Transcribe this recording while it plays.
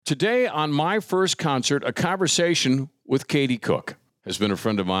Today on My First Concert, a conversation with Katie Cook. Has been a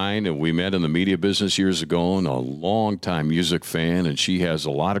friend of mine, and we met in the media business years ago, and a long-time music fan, and she has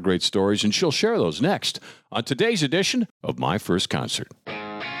a lot of great stories, and she'll share those next on today's edition of My First Concert.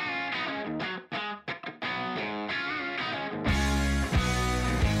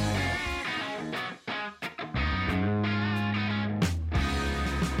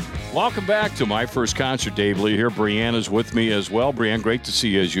 Welcome back to My First Concert. Dave Lee here. Brianna's with me as well. Brianna, great to see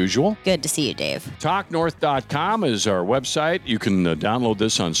you as usual. Good to see you, Dave. TalkNorth.com is our website. You can download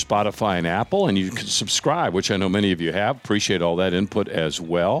this on Spotify and Apple, and you can subscribe, which I know many of you have. Appreciate all that input as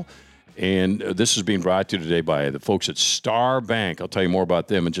well. And this is being brought to you today by the folks at Star Bank. I'll tell you more about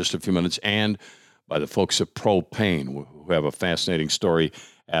them in just a few minutes, and by the folks at Propane, who have a fascinating story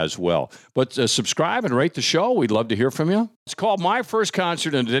as well. But subscribe and rate the show. We'd love to hear from you. It's called My First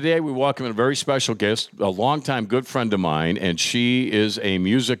Concert, and today we welcome a very special guest, a longtime good friend of mine, and she is a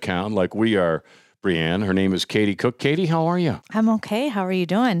music hound like we are, Brianne. Her name is Katie Cook. Katie, how are you? I'm okay. How are you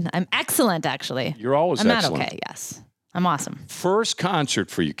doing? I'm excellent, actually. You're always I'm excellent. not okay, yes. I'm awesome. First concert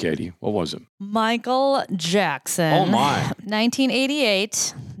for you, Katie. What was it? Michael Jackson. Oh, my.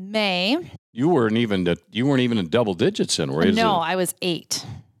 1988, May. You weren't even in double digits then, were you? No, I was 8.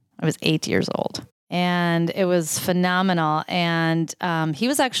 I was 8 years old. And it was phenomenal. And he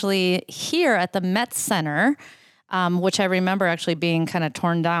was actually here at the Met Center, which I remember actually being kind of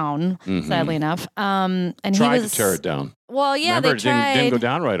torn down, sadly enough. And tried he was to tear it down. Well, yeah, remember, they tried. It didn't go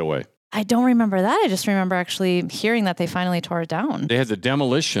down right away. I don't remember that. I just remember actually hearing that they finally tore it down. They had the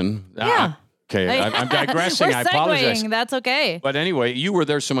demolition. Yeah. Okay, I'm digressing. We're I apologize. That's okay. But anyway, you were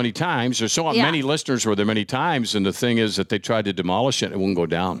there so many times. There's many listeners were there many times, and the thing is that they tried to demolish it and it wouldn't go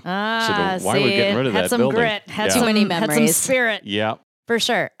down. So why are we getting rid of that building? Grit, had some many memories. Had some spirit. Yeah. For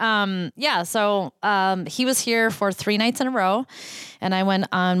sure. So he was here for 3 nights in a row, and I went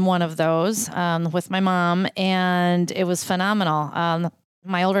on one of those with my mom, and it was phenomenal.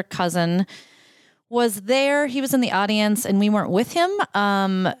 My older cousin was there. He was in the audience, and we weren't with him.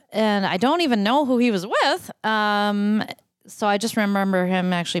 And I don't even know who he was with. So I just remember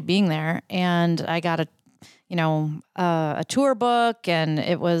him actually being there, and I got a tour book, and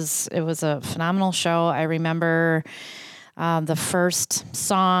it was a phenomenal show. I remember the first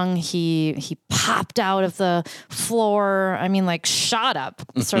song, he popped out of the floor. I mean, like shot up,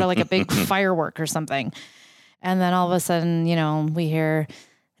 sort of like a big firework or something. And then all of a sudden, we hear,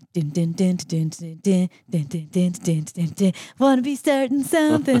 want to be starting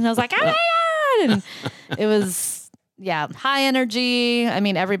something. I was like, oh my God. And it was, high energy. I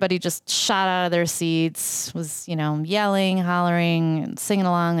mean, everybody just shot out of their seats, was, yelling, hollering, and singing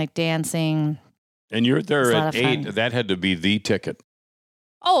along, like dancing. And you're there at 8. That had to be the ticket.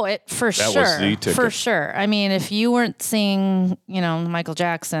 Oh, for sure. That was the ticket. For sure. I mean, if you weren't seeing, Michael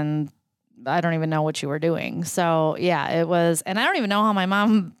Jackson, I don't even know what you were doing. So, yeah, it was. And I don't even know how my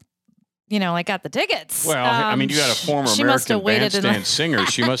mom, got the tickets. Well, I mean, you got a former American Bandstand singer.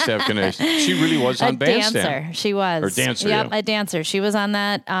 She must have she really was on Bandstand. Dancer. She was. Or dancer, Yep, a dancer. She was on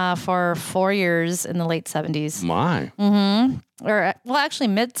that for 4 years in the late 70s. My. Mm-hmm. Or, well, actually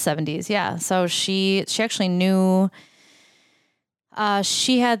mid 70s, yeah. So she actually knew,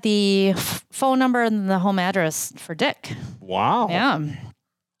 she had the phone number and the home address for Dick. Wow. Yeah.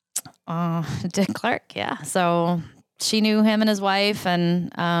 Dick Clark, yeah. So she knew him and his wife,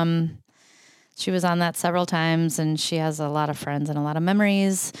 and she was on that several times, and she has a lot of friends and a lot of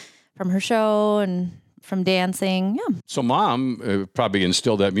memories from her show and from dancing. Yeah. So Mom probably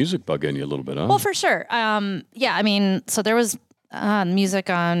instilled that music bug in you a little bit, huh? Well, for sure. Yeah, I mean, so there was music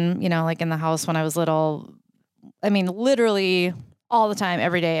on, like in the house when I was little. I mean, literally all the time,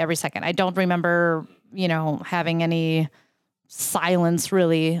 every day, every second. I don't remember, having any silence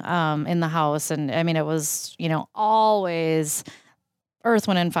really in the house. And I mean, it was, always Earth,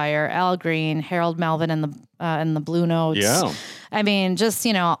 Wind and Fire, Al Green, Harold Melvin and the Blue Notes. Yeah. I mean, just,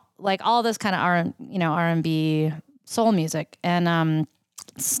 like all this kind of R&B soul music. And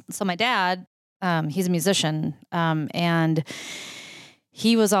so my dad, he's a musician, and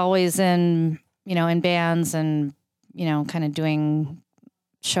he was always in bands and, kind of doing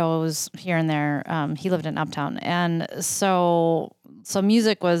shows here and there. He lived in Uptown. And so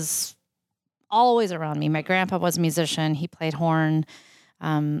music was always around me. My grandpa was a musician. He played horn,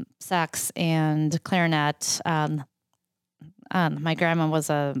 sax, and clarinet. My grandma was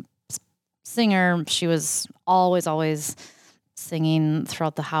a singer. She was always singing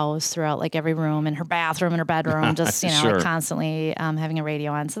throughout the house, throughout like every room, in her bathroom, in her bedroom, just, Sure. like constantly having a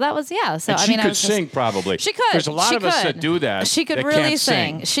radio on. So that was, yeah. So, and I she mean, could sing probably. She could. There's a lot of us that do that. She could that really can't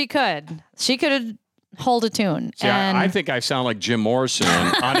sing. She could hold a tune. See, and I think I sound like Jim Morrison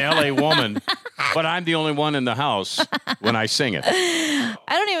on LA Woman, but I'm the only one in the house when I sing it. I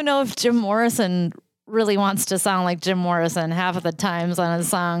don't even know if Jim Morrison really wants to sound like Jim Morrison half of the times on his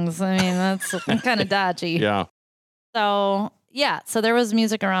songs. I mean, that's kind of dodgy. Yeah. So, so there was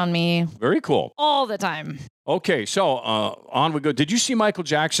music around me Very cool. all the time. Okay, so on we go. Did you see Michael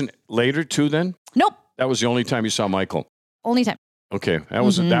Jackson later too then? Nope. That was the only time you saw Michael. Only time. Okay, that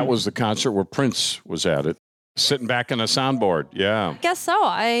was the concert where Prince was at it, sitting back on a soundboard. Yeah. Guess so.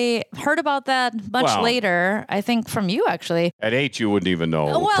 I heard about that much later. I think from you, actually. At 8, you wouldn't even know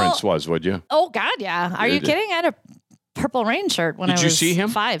who Prince was, would you? Oh, God, yeah. Are you kidding? I had a Purple Rain shirt when I was 5. Did you see him?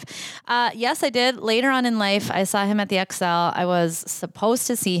 Yes, I did. Later on in life, I saw him at the XL. I was supposed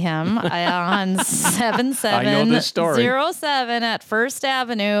to see him on 7707 at First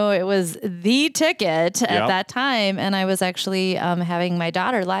Avenue. It was the ticket at that time. And I was actually having my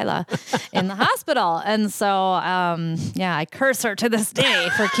daughter, Lila, in the hospital. And so, I curse her to this day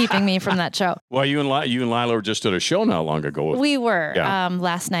for keeping me from that show. Well, you and Lila were just at a show not long ago. We were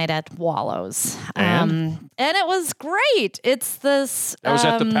last night at Wallows. And it was great. It's this. That was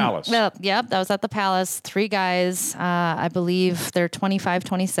at the Palace. Yep, that was at the Palace. 3 guys, I believe they're 25,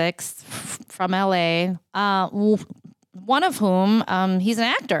 26 from LA. One of whom, he's an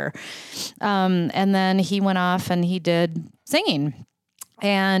actor. And then he went off and he did singing.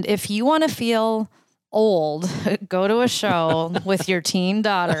 And if you want to feel old, go to a show with your teen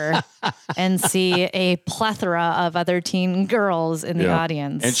daughter and see a plethora of other teen girls in the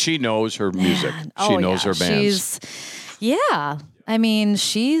audience. And she knows her music. She knows her bands. I mean,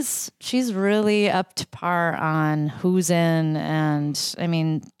 she's really up to par on who's in, and I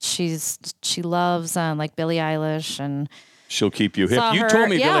mean, she loves like Billie Eilish, and she'll keep you hip. You told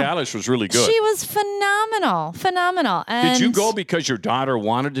me Billie Eilish was really good. She was phenomenal. And did you go because your daughter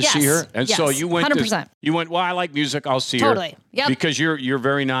wanted to see her? And so you went 100%. You went, well, I like music, I'll see her. Totally. Yep. Because you're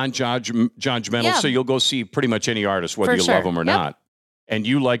very non-judgmental, so you'll go see pretty much any artist, whether you love them or not. And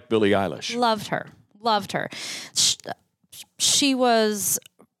you like Billie Eilish. Loved her. She was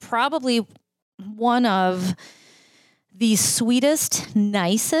probably one of the sweetest,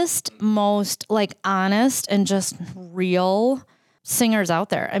 nicest, most like honest and just real singers out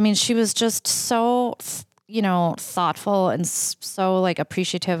there. I mean, she was just so, thoughtful and so like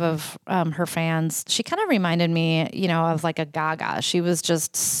appreciative of her fans. She kind of reminded me, of like a Gaga. She was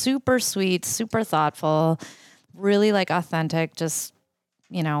just super sweet, super thoughtful, really like authentic, just,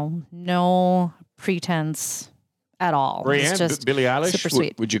 no pretense at all. Brianne, just Billie Eilish, super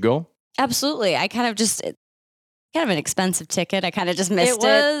sweet. Would you go? Absolutely. I kind of an expensive ticket. I kind of just missed it.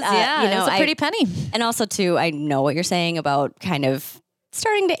 It was a pretty penny. And also too, I know what you're saying about kind of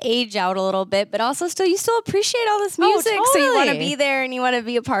starting to age out a little bit, but also you still appreciate all this music. Oh, totally. So you want to be there and you want to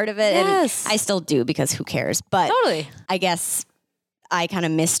be a part of it. Yes. And I still do, because who cares? But Totally. I guess I kind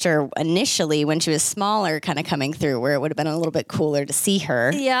of missed her initially when she was smaller, kind of coming through, where it would have been a little bit cooler to see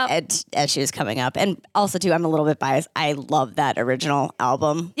her as she was coming up. And also, too, I'm a little bit biased. I love that original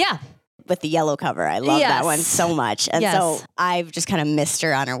album. Yeah. With the yellow cover. I love that one so much. And so I've just kind of missed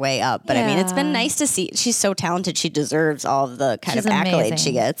her on her way up. But I mean, it's been nice to see. She's so talented. She deserves all of the kind of accolades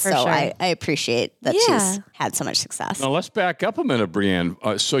she gets. So I appreciate that she's had so much success. Now, let's back up a minute,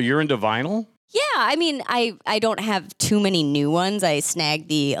 Brianne. So you're into vinyl? Yeah, I mean, I don't have too many new ones. I snagged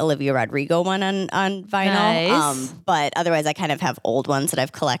the Olivia Rodrigo one on vinyl. Nice. But otherwise, I kind of have old ones that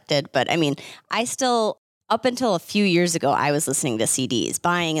I've collected. But I mean, I still, up until a few years ago, I was listening to CDs,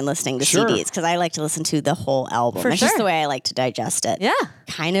 buying and listening to CDs, because I like to listen to the whole album. It's just the way I like to digest it. Yeah.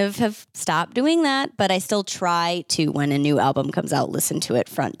 Kind of have stopped doing that, but I still try to, when a new album comes out, listen to it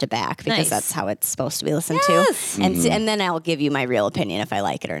front to back, because that's how it's supposed to be listened to. And then I'll give you my real opinion if I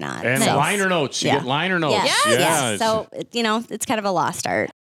like it or not. And liner notes. You get liner notes. Yes. So, it's kind of a lost art.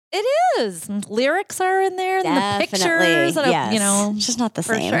 It is. Lyrics are in there, and the pictures. It's just not the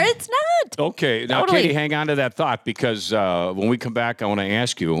same. Sure. It's not. Okay. Now, Totally. Katie, hang on to that thought, because when we come back, I want to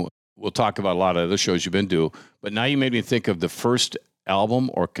ask you, we'll talk about a lot of other shows you've been to, but now you made me think of the first album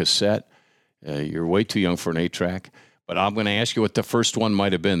or cassette. You're way too young for an 8-track, but I'm going to ask you what the first one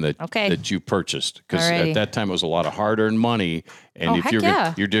might have been that you purchased, because at that time it was a lot of hard-earned money, and if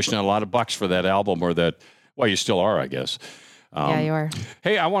you're dishing out a lot of bucks for that album, or that, well, you still are, I guess. You are.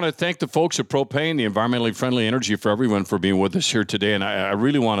 Hey, I want to thank the folks at Propane, the environmentally friendly energy for everyone, for being with us here today. And I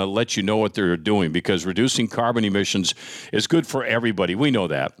really want to let you know what they're doing, because reducing carbon emissions is good for everybody. We know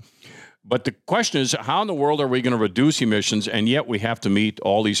that. But the question is, how in the world are we going to reduce emissions, and yet we have to meet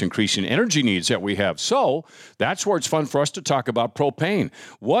all these increasing energy needs that we have? So that's where it's fun for us to talk about propane.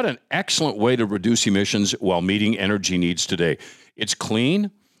 What an excellent way to reduce emissions while meeting energy needs today. It's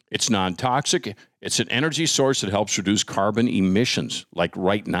clean. It's non-toxic. It's an energy source that helps reduce carbon emissions, like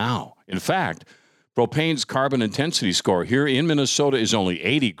right now. In fact, propane's carbon intensity score here in Minnesota is only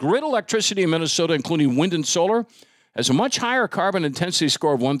 80. Grid electricity in Minnesota, including wind and solar, has a much higher carbon intensity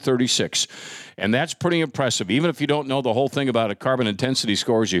score of 136. And that's pretty impressive. Even if you don't know the whole thing about a carbon intensity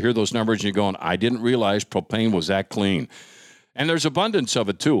scores, you hear those numbers and you're going, I didn't realize propane was that clean. And there's abundance of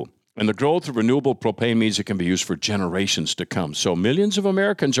it too. And the growth of renewable propane means it can be used for generations to come. So millions of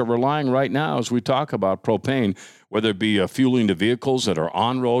Americans are relying right now, as we talk about propane, whether it be fueling the vehicles that are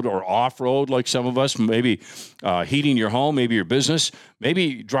on-road or off-road, like some of us, maybe heating your home, maybe your business,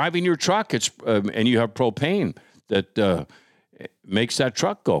 maybe driving your truck, and you have propane that makes that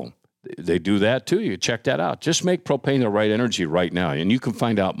truck go. They do that too. You check that out. Just make propane the right energy right now, and you can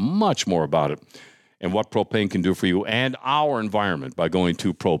find out much more about it and what propane can do for you and our environment by going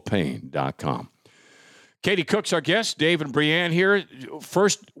to propane.com. Katie Cook's our guest. Dave and Brianne here.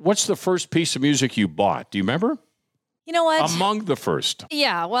 First, what's the first piece of music you bought? Do you remember? You know what? Among the first.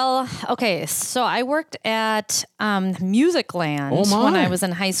 Yeah, well, okay. So I worked at Musicland when I was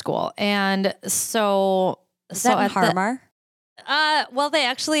in high school. And so... Is that in Harmar? Well, they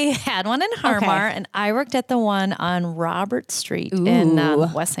actually had one in Harmar, and I worked at the one on Robert Street in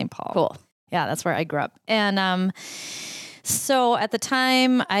West St. Paul. Cool. Yeah, that's where I grew up. And so at the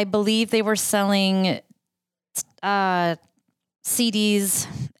time, I believe they were selling CDs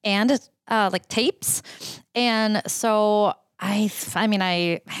and like tapes. And so I mean,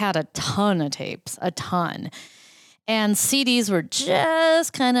 I had a ton of tapes, a ton. And CDs were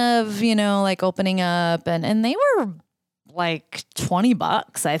just kind of, like opening up and they were like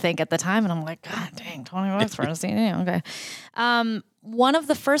 $20, I think, at the time. And I'm like, God dang, $20 for a CD. Okay. One of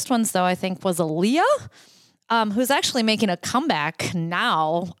the first ones, though, I think was Aaliyah, who's actually making a comeback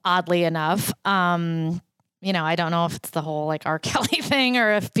now, oddly enough. I don't know if it's the whole like R. Kelly thing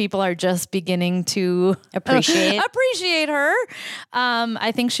or if people are just beginning to appreciate her.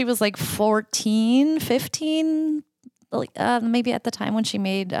 I think she was like 14, 15, maybe at the time when she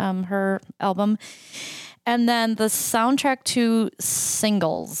made her album. And then the soundtrack to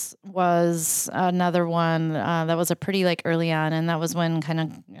Singles was another one that was a pretty like early on, and that was when kind of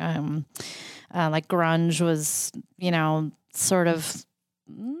like grunge was, sort of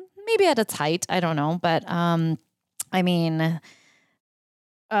maybe at its height. I don't know, but I mean,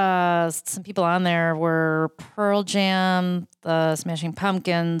 some people on there were Pearl Jam, the Smashing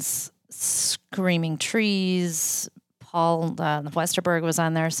Pumpkins, Screaming Trees. Paul Westerberg was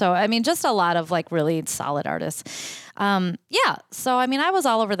on there. So, I mean, just a lot of like really solid artists. Yeah. So, I mean, I was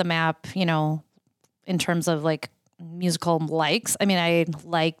all over the map, in terms of like musical likes. I mean, I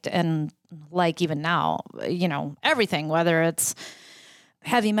liked and like even now, everything, whether it's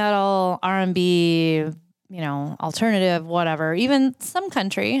heavy metal, R&B, alternative, whatever, even some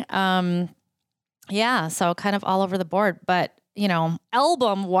country. Yeah. So kind of all over the board, but,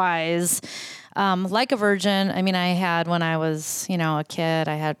 album wise, Like a Virgin, I mean, I had when I was, a kid,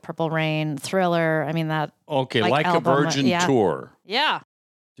 I had Purple Rain, Thriller. I mean, that. Okay, Like a Virgin tour. Yeah.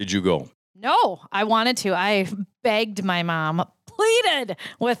 Did you go? No, I wanted to. I begged my mom, pleaded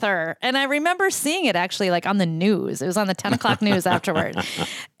with her. And I remember seeing it actually like on the news. It was on the 10 o'clock news afterward.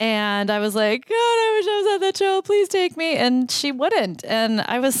 And I was like, God, I wish I was at that show. Please take me. And she wouldn't. And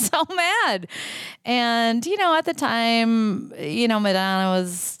I was so mad. And, at the time, Madonna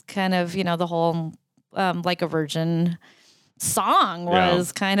was kind of, the whole Like a Virgin song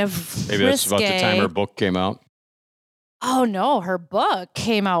was kind of maybe risque. That's about the time her book came out. Oh, no. Her book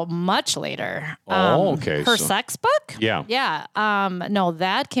came out much later. Okay. Her sex book? Yeah. Yeah. No,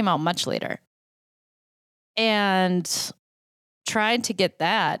 that came out much later. And tried to get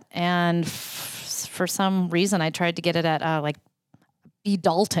that. And for some reason, I tried to get it at like B.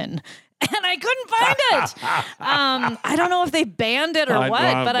 Dalton. And I couldn't find it. I don't know if they banned it or what,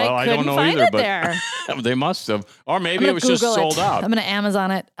 but I couldn't find it there. They must have. Or maybe it was just sold out. I'm going to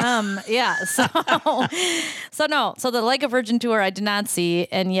Amazon it. Yeah. So the Like a Virgin tour I did not see.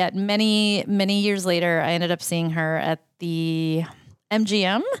 And yet many, many years later, I ended up seeing her at the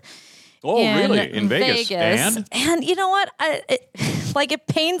MGM. Oh, really? In Vegas. And you know what? It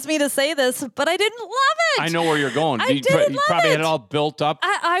pains me to say this, but I didn't love it. I know where you're going. You probably had it all built up.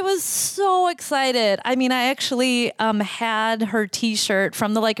 I was so excited. I mean, I actually had her T-shirt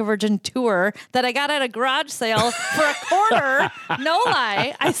from the Like a Virgin tour that I got at a garage sale for a quarter. No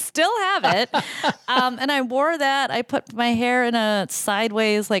lie. I still have it. And I wore that. I put my hair in a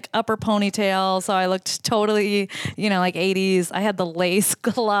sideways, like upper ponytail. So I looked totally, like 80s. I had the lace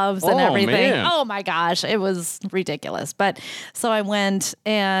gloves and everything. Man. Oh my gosh. It was ridiculous. But so I went went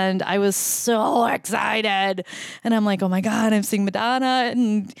and I was so excited. And I'm like, oh my God, I'm seeing Madonna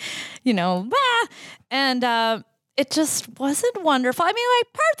and, and it just wasn't wonderful. I mean,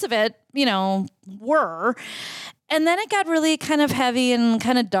 like parts of it, were. And then it got really kind of heavy and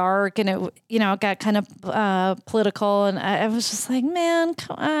kind of dark, and it got kind of political. And I was just like, man,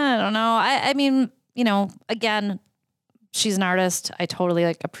 I don't know. I mean, again, she's an artist. I totally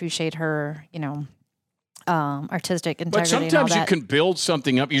appreciate her, artistic integrity. But sometimes you can build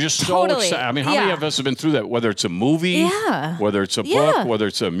something up. You're just so excited. I mean, how many of us have been through that? Whether it's a movie, whether it's a book, whether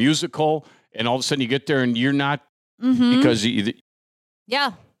it's a musical, and all of a sudden you get there and you're not because you've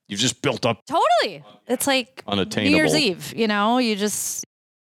just built up. Totally. It's like unattainable. New Year's Eve, you just.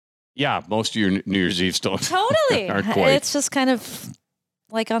 Yeah, most of your New Year's Eves don't. Totally. aren't quite. It's just kind of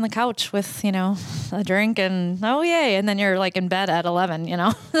like on the couch with, a drink and oh yay. And then you're like in bed at 11, It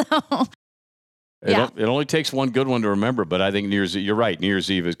only takes one good one to remember, but I think you're right. New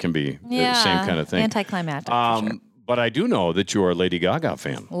Year's Eve can be the same kind of thing. Anticlimactic. For sure. But I do know that you are a Lady Gaga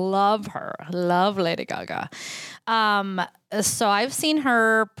fan. Love her. Love Lady Gaga. So I've seen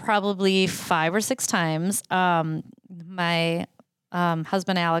her probably 5 or 6 times. My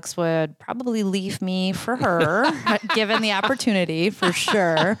husband Alex would probably leave me for her, given the opportunity, for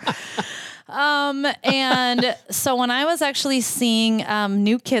sure. And so when I was actually seeing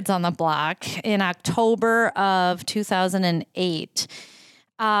New Kids on the Block in October of 2008,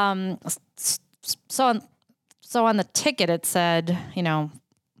 so on the ticket it said,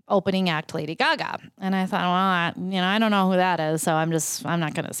 opening act Lady Gaga. And I thought, well, I don't know who that is, so I'm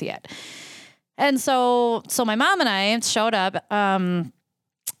not going to see it. And so my mom and I showed up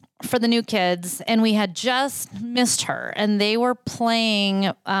for the New Kids, and we had just missed her, and they were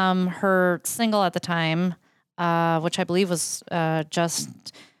playing her single at the time, which I believe was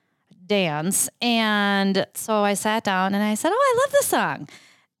Just Dance. And so I sat down and I said, oh, I love this song.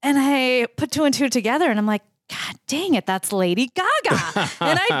 And I put 2 and 2 together, and I'm like, God dang it, that's Lady Gaga.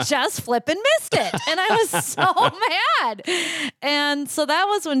 And I just flippin' missed it. And I was so mad. And so that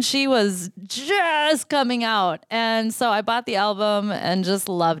was when she was just coming out. And so I bought the album and just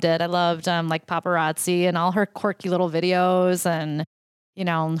loved it. I loved Paparazzi and all her quirky little videos and,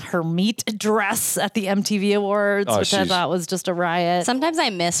 her meat dress at the MTV Awards, which I thought was just a riot. Sometimes I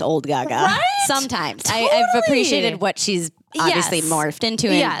miss old Gaga. Right? Sometimes. Totally. I've appreciated what she's obviously morphed into,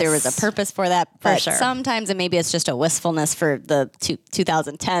 and there was a purpose for that. But sometimes maybe it's just a wistfulness for the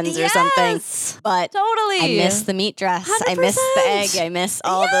 2010s or something. But totally, I miss the meat dress. 100%. I miss the egg. I miss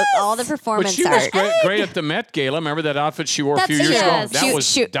all the performance art. But she was great at the Met Gala. Remember that outfit she wore a few years ago? That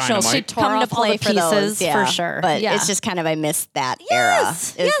was dynamite. She tore off all the pieces for sure. But it's just kind of I miss that era.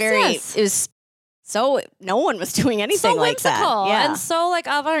 It was so no one was doing anything like that. And so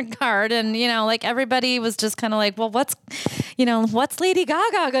avant-garde, and everybody was just kind of like, well, what's Lady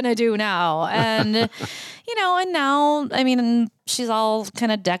Gaga gonna do now? And and now she's all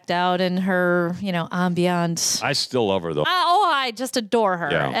kind of decked out in her ambient. I still love her though. I just adore her,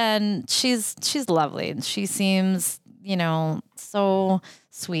 and she's lovely. She seems so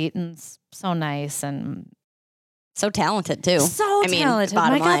sweet and so nice and so talented too. So talented.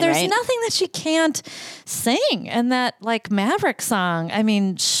 My God, there's nothing that she can't sing. And that Maverick song,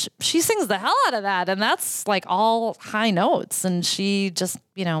 she sings the hell out of that. And that's all high notes. And she just,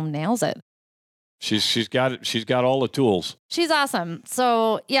 nails it. She's got all the tools. She's awesome.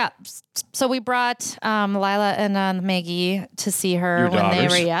 So so we brought Lila and Maggie to see her they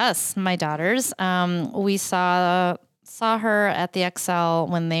were my daughters. We saw her at the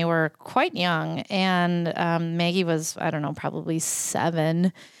XL when they were quite young, and Maggie was, I don't know, probably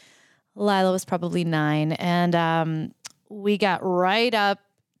 7. Lila was probably 9, and we got right up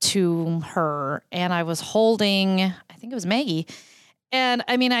to her, and I was holding, I think it was Maggie, and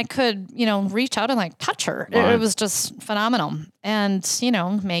I could, reach out and touch her. Right. It was just phenomenal. And,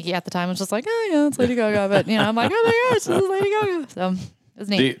 Maggie at the time was just like, oh yeah, it's Lady Gaga, but I'm like, oh my gosh, this is Lady Gaga. So it was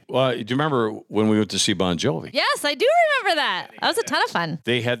neat. Do you remember when we went to see Bon Jovi? Yes, I do remember that. That was a ton of fun.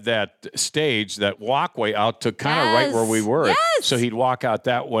 They had that stage, that walkway out to kind of right where we were. Yes. So he'd walk out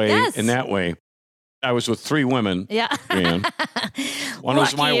that way and that way. I was with 3 women. Yeah. One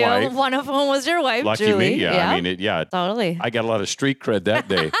was my wife. One of them was your wife, Lucky Julie. me. Yeah. Totally. I got a lot of street cred that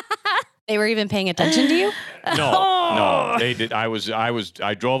day. They were even paying attention to you? No, they did.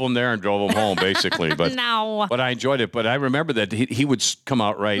 I drove them there and drove them home, basically. But but I enjoyed it. But I remember that he would come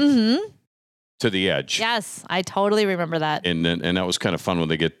out right to the edge. Yes, I totally remember that. And that was kind of fun when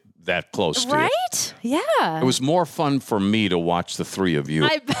they get that close to you. Right? Yeah. It was more fun for me to watch the 3 of you.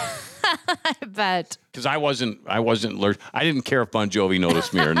 I bet. Because I wasn't alert. I didn't care if Bon Jovi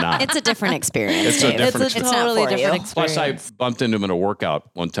noticed me or not. It's a different experience. It's a different experience. It's totally different experience. Plus, I bumped into him at a workout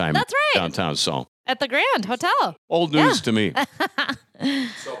one time. That's right. Downtown. So at the Grand Hotel. Old news to me.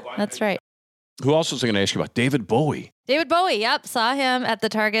 That's right. Who else was I going to ask you about? David Bowie. David Bowie. Yep, saw him at the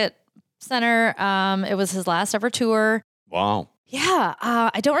Target Center. It was his last ever tour. Wow. Yeah,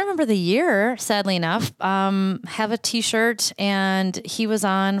 I don't remember the year, sadly enough. Have a T-shirt, and he was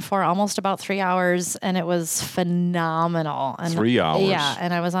on for almost about 3 hours, and it was phenomenal. And 3 hours? Yeah,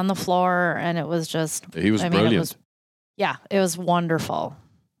 and I was on the floor, and it was just... He was brilliant. It was wonderful.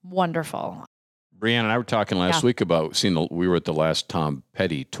 Wonderful. Brianna and I were talking last week about we were at the last Tom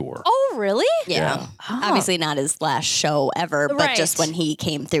Petty tour. Oh, really? Yeah. Obviously not his last show ever, but just when he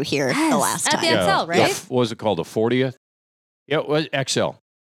came through here the last time. At the XL, right? What was it called? The 40th? Yeah, it was XL.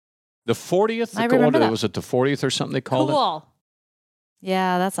 The 40th? I remember that. Was it the 40th or something they called it? Cool.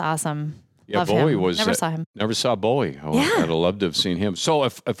 Yeah, that's awesome. Yeah, Love Bowie him. was... Never saw him. Never saw Bowie. I'd have loved to have seen him. So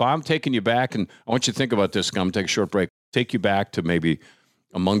if I'm taking you back, and I want you to think about this, I'm going to take a short break, take you back to maybe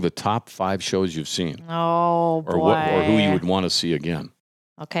among the top 5 shows you've seen. Oh, boy. Or who you would want to see again.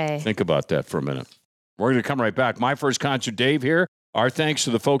 Okay. Think about that for a minute. We're going to come right back. My First Concert, Dave here. Our thanks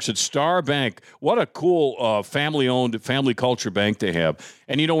to the folks at Star Bank. What a cool family-owned, family culture bank they have.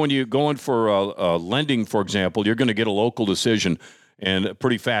 And, when you go in for lending, for example, you're going to get a local decision and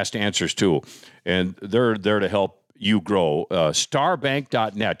pretty fast answers, too. And they're there to help you grow.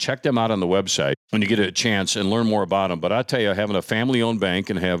 Starbank.net. Check them out on the website when you get a chance and learn more about them. But I tell you, having a family-owned bank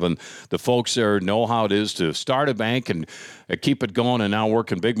and having the folks there know how it is to start a bank and keep it going, and now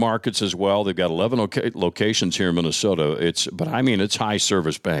work in big markets as well. They've got 11 locations here in Minnesota. It's high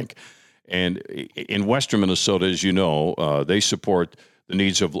service bank. And in Western Minnesota, as you know, they support the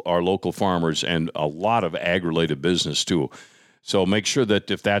needs of our local farmers and a lot of ag-related business too. So make sure that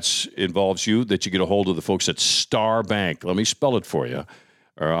if that involves you, that you get a hold of the folks at Star Bank. Let me spell it for you.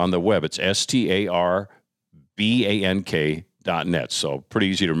 On the web, it's STARBANK.net. So pretty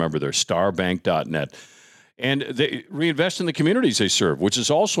easy to remember there, starbank.net. And they reinvest in the communities they serve, which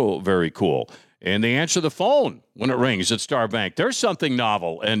is also very cool. And they answer the phone when it rings at Star Bank. There's something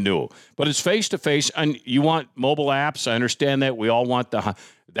novel and new, but it's face-to-face. And you want mobile apps. I understand that. We all want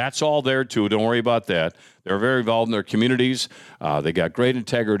that's all there, too. Don't worry about that. They're very involved in their communities. They got great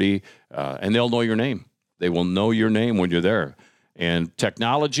integrity, and they'll know your name. They will know your name when you're there. And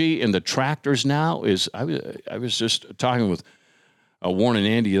technology in the tractors now is, I was just talking with Warren and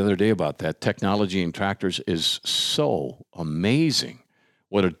Andy the other day about that. Technology in tractors is so amazing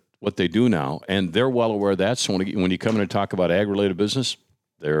what they do now, and they're well aware of that. So when you come in and talk about ag-related business,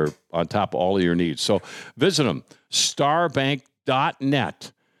 they're on top of all of your needs. So visit them,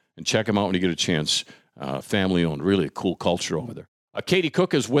 starbank.net, and check them out when you get a chance. Family-owned, really a cool culture over there. Katie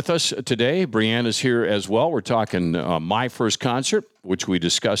Cook is with us today. Brianna is here as well. We're talking My First Concert, which we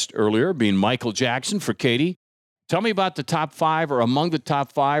discussed earlier, being Michael Jackson for Katie. Tell me about the top 5 or among the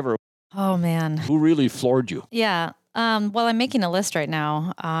top 5 or oh man, who really floored you? Yeah. Well, I'm making a list right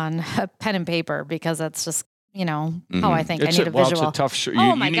now on pen and paper because that's just, how I think. I need a visual. It's a tough show.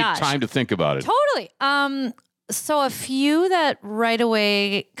 You need time to think about it. Totally. So a few that right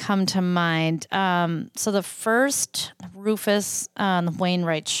away come to mind. So the first Rufus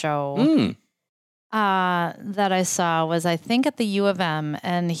Wainwright show that I saw was, I think, at the U of M,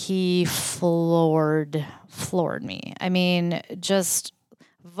 and he floored me. I mean, just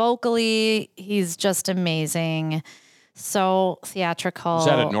vocally, he's just amazing. So theatrical. Is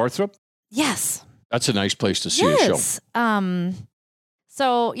that at Northrop? Yes. That's a nice place to see a show.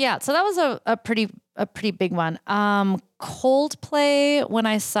 So that was a pretty big one. Coldplay, when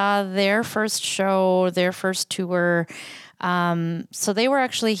I saw their first show, their first tour, so they were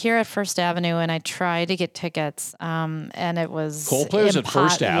actually here at First Avenue, and I tried to get tickets, and it was Coldplay was at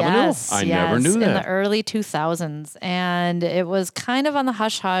First Avenue? Yes, I never knew that. In the early 2000s, and it was kind of on the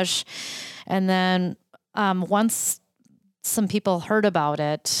hush hush, and then once some people heard about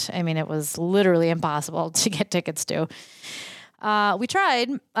it, I mean, it was literally impossible to get tickets to. We tried,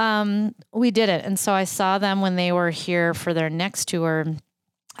 we did it. And so I saw them when they were here for their next tour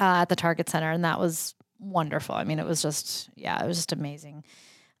at the Target Center, and that was wonderful. I mean, it was just amazing.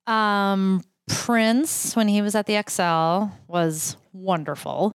 Prince, when he was at the XL, was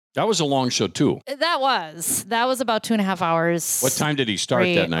wonderful. That was a long show, too. That was about 2.5 hours. What time did he start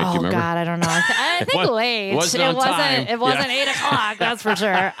that night? Do you remember? Oh, God, I don't know. I think late. It wasn't time. It wasn't 8 o'clock, that's for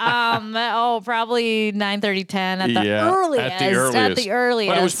sure. Probably 9:30, 10 at the earliest. At the earliest.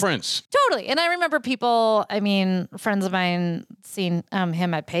 But it was Prince. Totally. And I remember friends of mine seeing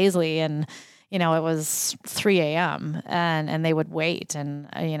him at Paisley, and it was 3 a.m. and they would wait. And,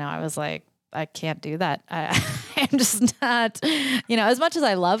 I was like, I can't do that. I'm just not, as much as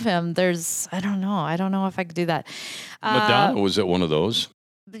I love him, I don't know if I could do that. Madonna was at one of those.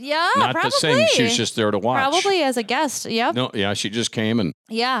 Yeah, not probably. to sing. She was just there to watch. Probably as a guest. Yep. No, yeah, she just came and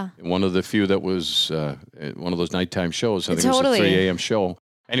one of the few that was one of those nighttime shows. I think it was a 3 a.m. show.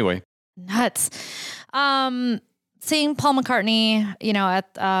 Anyway, nuts. Seeing Paul McCartney,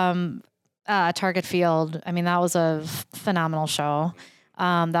 at Target Field. I mean, that was a phenomenal show.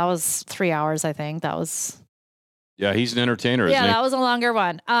 That was 3 hours, I think. That was. Yeah, he's an entertainer. Yeah, isn't he? that was a longer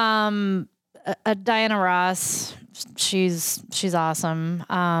one. Diana Ross. She's awesome.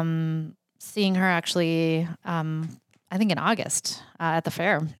 Seeing her actually, I think in August at the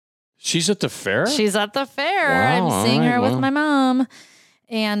fair. She's at the fair? She's at the fair. Wow, I'm seeing her with my mom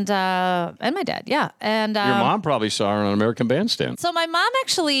and my dad. Yeah. And your mom probably saw her on American Bandstand. So my mom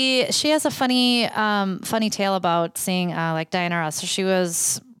actually, she has a funny tale about seeing like Diana Ross. So she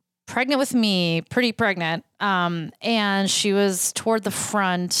was pregnant with me, pretty pregnant. And she was toward the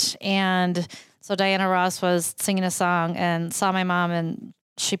front, and so Diana Ross was singing a song and saw my mom, and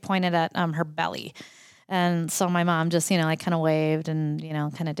she pointed at her belly. And so my mom just, like kind of waved and,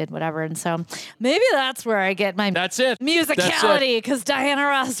 kind of did whatever. And so maybe that's where I get my musicality, because Diana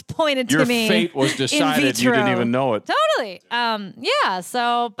Ross pointed to me. Your fate was decided. You didn't even know it. Totally. Yeah.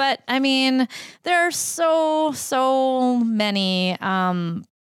 So, but I mean, there are so many.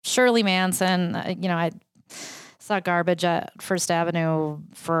 Shirley Manson, I saw Garbage at First Avenue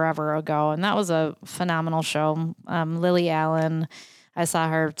forever ago, and that was a phenomenal show. Lily Allen, I saw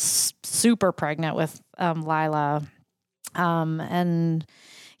her super pregnant with Lila. And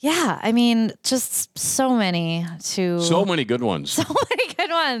yeah, I mean, just so many good ones. So many good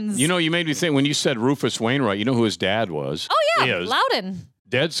ones. You made me think when you said Rufus Wainwright, you know who his dad was? Oh, yeah. Loudon.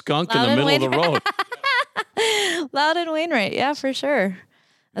 Dead skunk in the middle of the road. Loudon Wainwright. Yeah, for sure.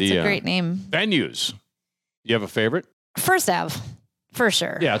 That's a great name. Venues. You have a favorite? First Ave, for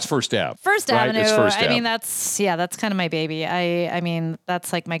sure. Yeah, it's First Ave. First Avenue. It's First Ave. I mean, that's kind of my baby. I mean,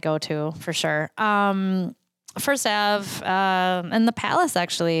 that's like my go-to for sure. First Ave, and the Palace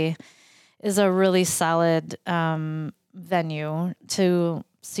actually is a really solid venue to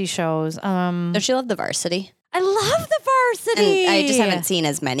see shows. Don't you love the Varsity? I love the Varsity. And I just haven't seen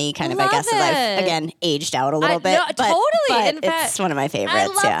as many I guess, as I've, again, aged out a little bit. No, totally. In fact, it's one of my favorites. I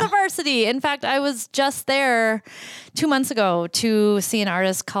love the Varsity. In fact, I was just there 2 months ago to see an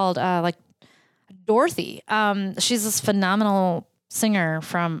artist called Dorothy. She's this phenomenal singer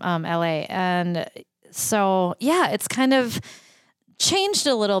from LA. And so, yeah, it's kind of changed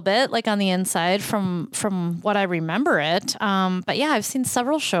a little bit, like on the inside from what I remember it. But yeah, I've seen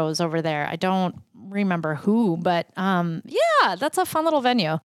several shows over there. I don't remember who, but yeah, that's a fun little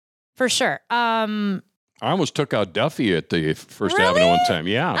venue for sure. I almost took out Duffy at the First Avenue one time.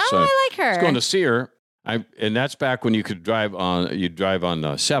 Yeah, so I like her. I was going to see her. And that's back when you could drive on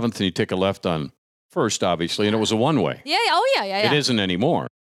 7th and you take a left on First, obviously, and it was a one-way. Yeah. Oh yeah. It isn't anymore.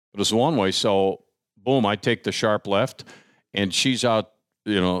 It was a one-way. So boom, I take the sharp left, and she's out,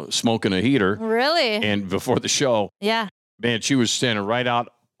 smoking a heater. Really? And before the show, yeah, man, she was standing right out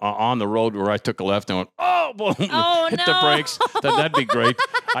on the road where I took a left and went, oh, boom, hit the brakes. That'd be great.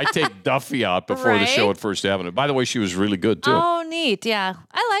 I take Duffy out before the show at First Avenue. By the way, she was really good, too. Oh, neat. Yeah.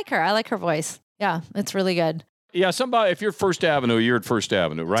 I like her. I like her voice. Yeah, it's really good. Yeah, if you're First Avenue, you're at First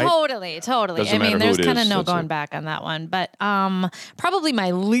Avenue, right? Totally. Doesn't I mean, there's kind of no going it. back on that one. But probably my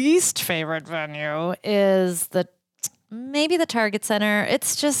least favorite venue is maybe the Target Center.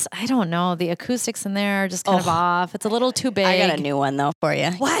 It's just, I don't know. The acoustics in there are just kind of off. It's a little too big. I got a new one, though, for you.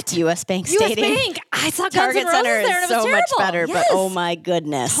 What? U.S. Bank Stadium. U.S. Bank. I saw Target Guns N' Center Roses there, and is it was so terrible. much better, yes. but oh my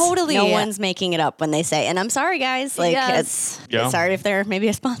goodness. Totally. No one's making it up when they say, and I'm sorry, guys. It's sorry if they're maybe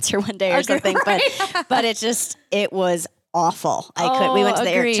a sponsor one day or something, but it was awful. We went to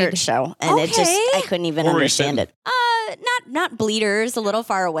the Eric Church show, and I couldn't even understand it. Not Bleeders, a little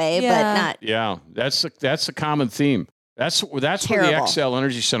far away, but not. Yeah, that's a common theme. That's where the Xcel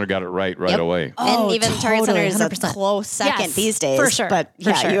Energy Center got it right away. Oh, and even Target Center is 100%. A close second these days. For sure. But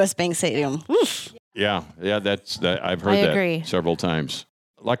U.S. Bank Stadium. Oof. Yeah, I've heard that several times.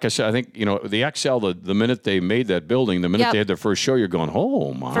 Like I said, I think, the Xcel, the minute they made that building, the minute they had their first show, you're going,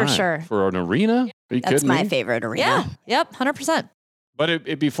 oh my. For sure. For an arena? Are you That's kidding my me? favorite arena. Yeah. Yep. 100%. But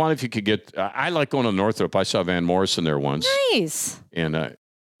it'd be fun if you could get, I like going to Northrop. I saw Van Morrison there once. Nice. And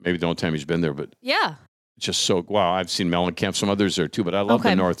maybe the only time he's been there, but. Yeah. Just so, wow, I've seen Mellencamp, some others there too, but I love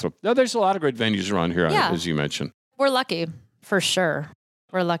the Northrop. No, there's a lot of great venues around here, as you mentioned. We're lucky, for sure.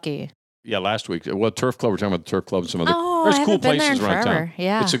 We're lucky. last week. Well, Turf Club. We're talking about the Turf Club and some other. Oh, there's I cool haven't been places there in around forever. town.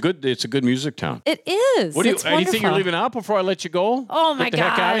 Yeah. It's a good music town. It is. What do you? It's Anything you're wonderful. leaving out before I let you go? Oh my Get the gosh.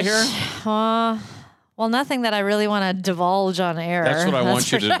 heck out of here. Well, nothing that I really want to divulge on air. That's what I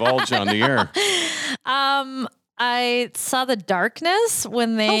want you to divulge on the air. I saw The Darkness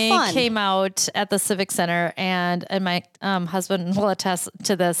when they came out at the Civic Center, and my husband will attest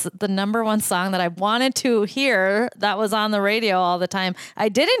to this. The number one song that I wanted to hear that was on the radio all the time, I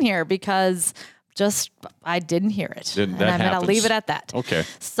didn't hear because I didn't hear it. And I'm going to leave it at that. Okay.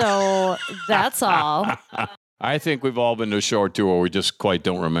 So that's all. I think we've all been to a show or two where we just quite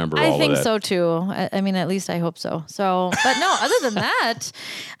don't remember all of that. I think so too. I mean, at least I hope so. But no, other than that,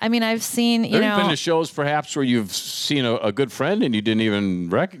 I mean, I've seen, You've been to shows perhaps where you've seen a good friend and you didn't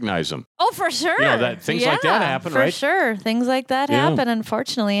even recognize them. Oh, for sure. Things like that happen, right? For sure. Things like that happen,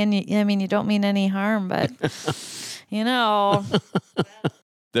 unfortunately. And you don't mean any harm, but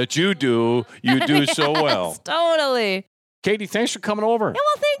that you do so well. Totally. Katie, thanks for coming over. Yeah,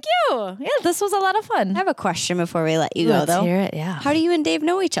 well, thank you. Yeah, this was a lot of fun. I have a question before we let you go, though. Let's hear it, yeah. How do you and Dave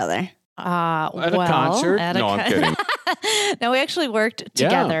know each other? At a concert? I'm kidding. No, we actually worked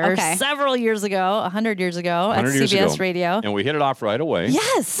together several years ago, 100 years ago at CBS Radio. And we hit it off right away.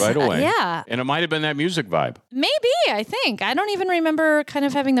 Yes. Right away. Yeah. And it might have been that music vibe. Maybe, I think. I don't even remember kind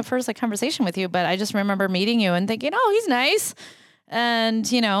of having the first conversation with you, but I just remember meeting you and thinking, oh, he's nice. And,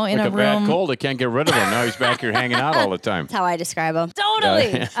 in like a room. bad cold. I can't get rid of him. Now he's back here hanging out all the time. That's how I describe him.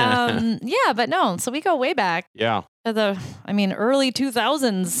 Totally. But no. So we go way back. Yeah. To the, early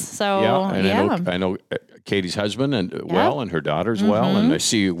 2000s. So, I know Katie's husband and and her daughter as well. And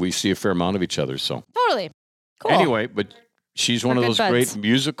we see a fair amount of each other. So totally. Cool. Anyway, but she's one of those great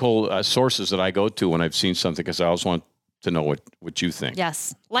musical sources that I go to when I've seen something because I always want to know what you think.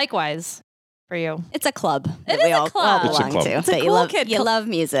 Yes. Likewise. For you. It's a club. It is a club. All belong to. It's a cool kid You love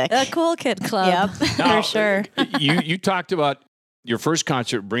music. A cool kid club. Yep. For sure. You talked about your first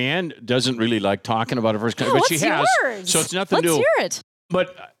concert. Brienne doesn't really like talking about her first concert, but she has. Yours? So it's nothing new. Let's hear it.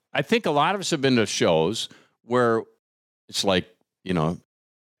 But I think a lot of us have been to shows where it's like,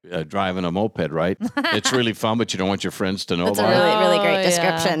 driving a moped, right? It's really fun, but you don't want your friends to know That's about it. That's a really great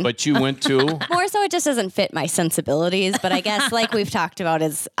description. Yeah. But you went to? More so it just doesn't fit my sensibilities. But I guess like we've talked about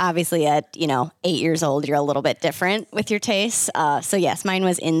is obviously at, 8 years old, you're a little bit different with your tastes. So yes, mine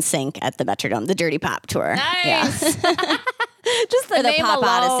was NSYNC at the Metrodome, the Dirty Pop Tour. Nice. Yeah. Just the name Pop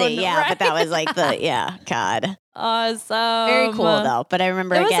alone, Odyssey. Yeah, right? but that was like God. Awesome. Very cool though. But I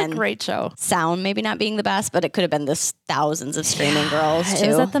remember it was again, a great show. Sound maybe not being the best, but it could have been this thousands of streaming girls too. It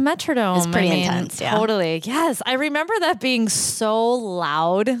was at the Metrodome. It's pretty intense. Yeah, totally. Yes, I remember that being so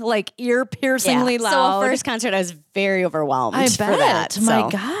loud, like ear piercingly loud. So first concert, I was very overwhelmed. I for bet. that. My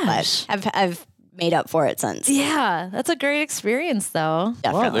gosh. But I've made up for it since. Yeah, that's a great experience though.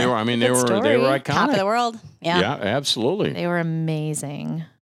 Definitely. Well, they were iconic. Top of the world. Yeah, absolutely. They were amazing.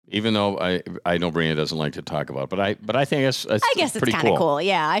 Even though I know Brianna doesn't like to talk about it, but I think it's pretty kind of cool.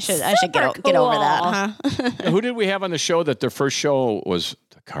 Yeah, I should get over that. Huh? Who did we have on the show that their first show was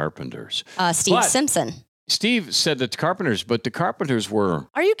the Carpenters? Steve Simpson. Steve said that the Carpenters were.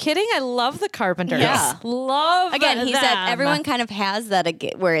 Are you kidding? I love the Carpenters. Yeah. Love Again, he said everyone kind of has that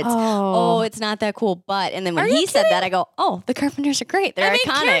where it's, it's not that cool, but, and then when he said that, I go, oh, the Carpenters are great. They're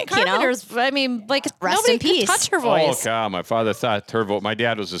iconic, Carpenters, rest in peace. Could touch her voice. Oh, God, my father thought her voice, my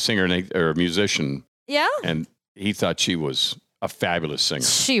dad was a singer or a musician. Yeah. And he thought she was a fabulous singer.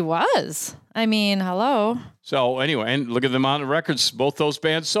 She was. Hello. So anyway, and look at the amount of records both those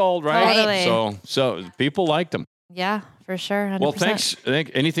bands sold, right? Totally. So people liked them. Yeah, for sure. 100%. Well, thanks.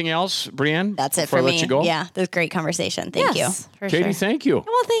 Anything else, Brienne? That's it before for I me. let you go? Yeah, this great conversation. Thank you. For Katie, sure. thank you.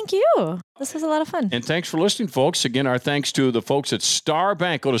 Well, thank you. This was a lot of fun. And thanks for listening, folks. Again, our thanks to the folks at Star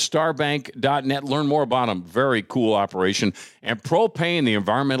Bank. Go to starbank.net. Learn more about them. Very cool operation. And Propane, the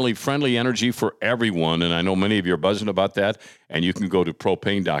environmentally friendly energy for everyone. And I know many of you are buzzing about that. And you can go to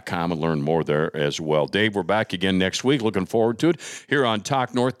propane.com and learn more there as well. Dave, we're back again next week. Looking forward to it here on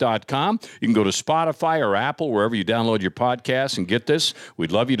TalkNorth.com. You can go to Spotify or Apple, wherever you download your podcasts, and get this.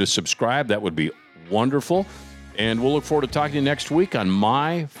 We'd love you to subscribe. That would be wonderful. And we'll look forward to talking to you next week on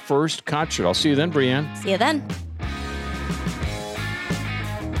my first concert. I'll see you then, Brienne. See you then.